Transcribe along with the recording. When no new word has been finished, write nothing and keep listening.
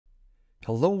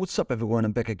Hello, what's up everyone?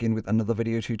 I'm back again with another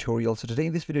video tutorial. So today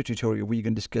in this video tutorial, we're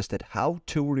going to discuss that how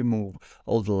to remove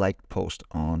all the liked posts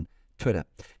on Twitter.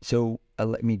 So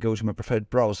let me go to my preferred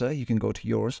browser. You can go to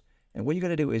yours. And what you're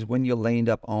going to do is when you're lined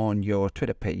up on your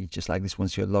Twitter page, just like this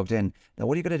once you're logged in. Now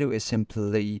what you're going to do is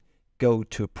simply go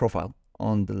to profile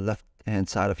on the left hand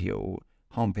side of your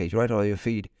homepage, right, or your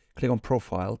feed. Click on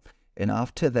profile. And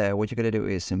after there, what you're going to do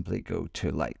is simply go to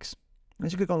likes.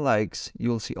 As you click on likes,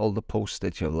 you'll see all the posts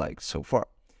that you've liked so far.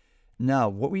 Now,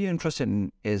 what we're interested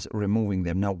in is removing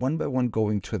them. Now, one by one,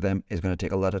 going to them is going to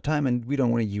take a lot of time, and we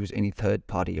don't want to use any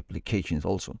third-party applications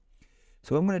also.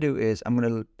 So what I'm going to do is I'm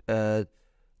going to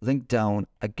link down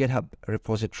a GitHub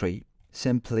repository.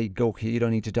 Simply go here. You don't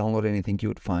need to download anything. You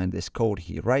would find this code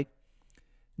here, right?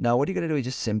 Now, what you're going to do is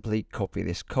just simply copy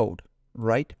this code,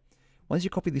 right? Once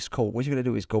you copy this code, what you're going to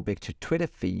do is go back to Twitter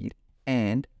feed,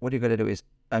 and what you're going to do is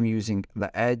I'm using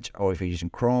the Edge, or if you're using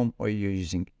Chrome, or you're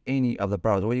using any other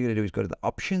browser, what you're going to do is go to the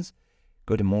options,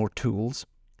 go to more tools,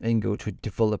 and go to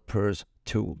developers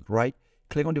tool, right?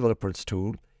 Click on developers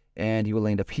tool, and you will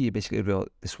end up here, basically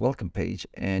this welcome page,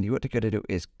 and what you're going to do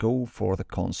is go for the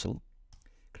console.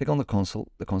 Click on the console.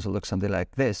 The console looks something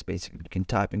like this. Basically, you can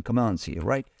type in commands here,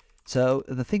 right? So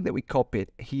the thing that we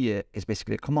copied here is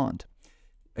basically a command.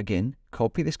 Again,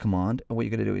 copy this command, and what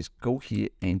you're going to do is go here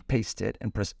and paste it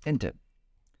and press enter.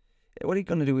 What it's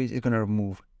going to do is it's going to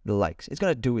remove the likes. It's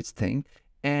going to do its thing.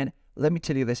 And let me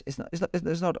tell you this, it's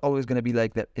not always going to be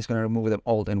like that. It's going to remove them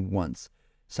all in once.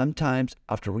 Sometimes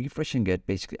after refreshing it,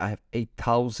 basically I have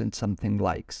 8,000 something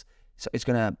likes. So it's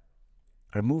going to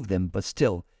remove them. But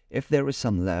still, if there is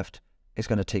some left, it's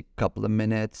going to take a couple of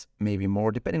minutes, maybe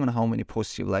more, depending on how many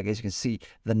posts you like. As you can see,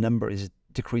 the number is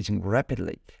decreasing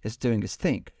rapidly. It's doing its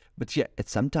thing. But yeah,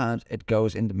 sometimes it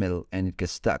goes in the middle and it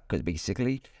gets stuck because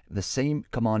basically the same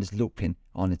command is looping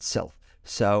on itself.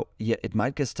 So yeah, it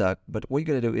might get stuck, but what you're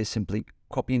going to do is simply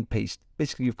copy and paste.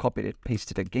 Basically, you've copied it,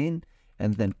 paste it again,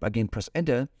 and then again press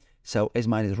enter. So as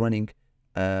mine is running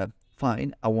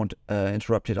fine, I won't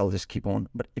interrupt it, I'll just keep on.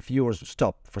 But if yours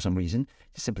stop for some reason,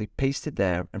 just simply paste it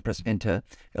there and press enter.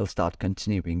 It'll start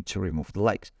continuing to remove the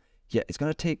likes. Yeah, it's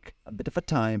going to take a bit of a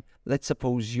time. Let's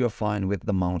suppose you're fine with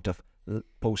the amount of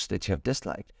posts that you have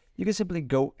disliked. You can simply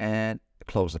go and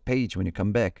close the page. When you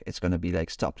come back, it's going to be like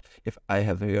stopped. If I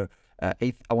have here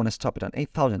I want to stop it on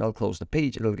 8,000, I'll close the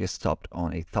page. It'll get stopped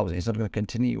on 8,000. It's not going to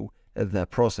continue the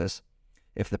process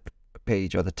if the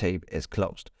page or the tab is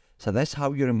closed. So that's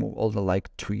how you remove all the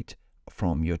liked tweet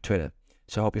from your Twitter.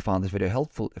 So I hope you found this video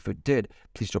helpful. If you did,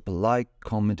 please drop a like,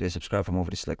 comment, and subscribe for more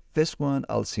videos like this one.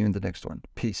 I'll see you in the next one.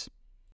 Peace.